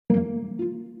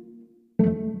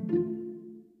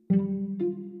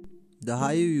The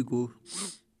higher you go,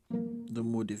 the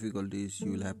more difficulties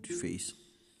you will have to face.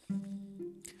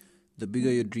 The bigger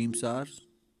your dreams are,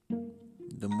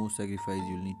 the more sacrifice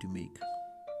you'll need to make.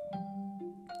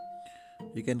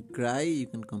 You can cry, you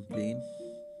can complain,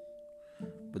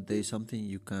 but there is something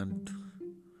you can't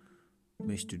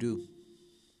miss to do.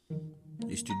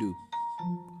 Is to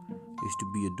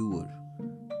be a doer.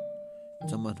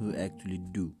 Someone who actually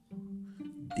do,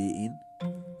 day in,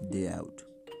 day out.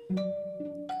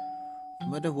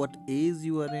 No matter what age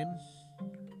you are in,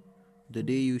 the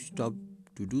day you stop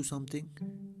to do something,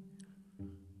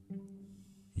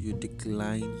 your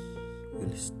decline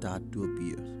will start to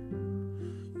appear.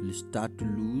 You'll start to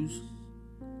lose,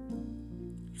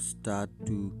 start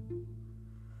to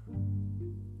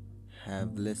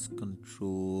have less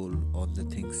control on the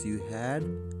things you had.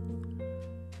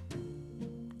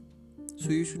 So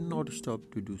you should not stop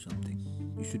to do something.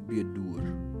 You should be a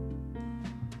doer.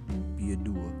 Be a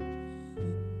doer.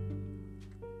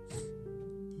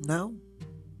 Now,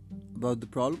 about the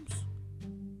problems,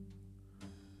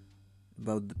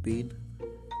 about the pain,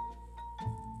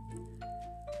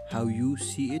 how you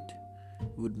see it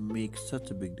would make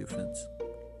such a big difference.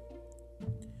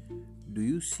 Do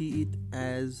you see it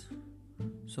as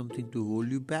something to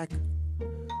hold you back?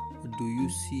 Or do you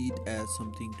see it as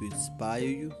something to inspire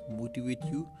you, motivate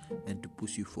you, and to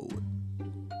push you forward?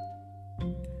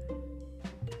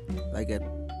 Like I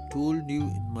told you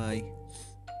in my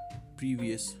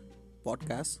previous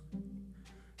podcast,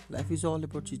 life is all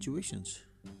about situations,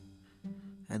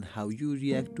 and how you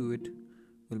react to it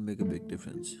will make a big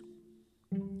difference.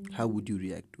 How would you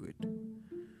react to it?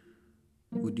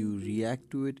 Would you react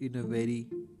to it in a very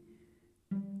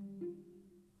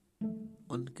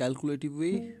uncalculative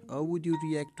way, or would you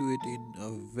react to it in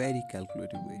a very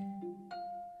calculative way?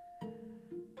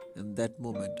 And that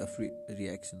moment of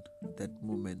reaction, that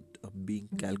moment of being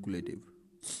calculative,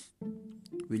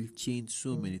 will change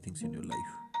so many things in your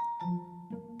life.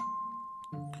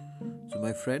 So,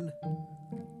 my friend,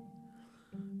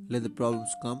 let the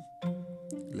problems come,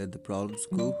 let the problems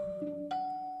go,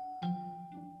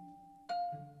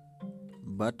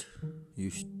 but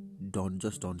you don't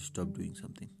stop doing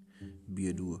something. Be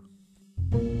a doer.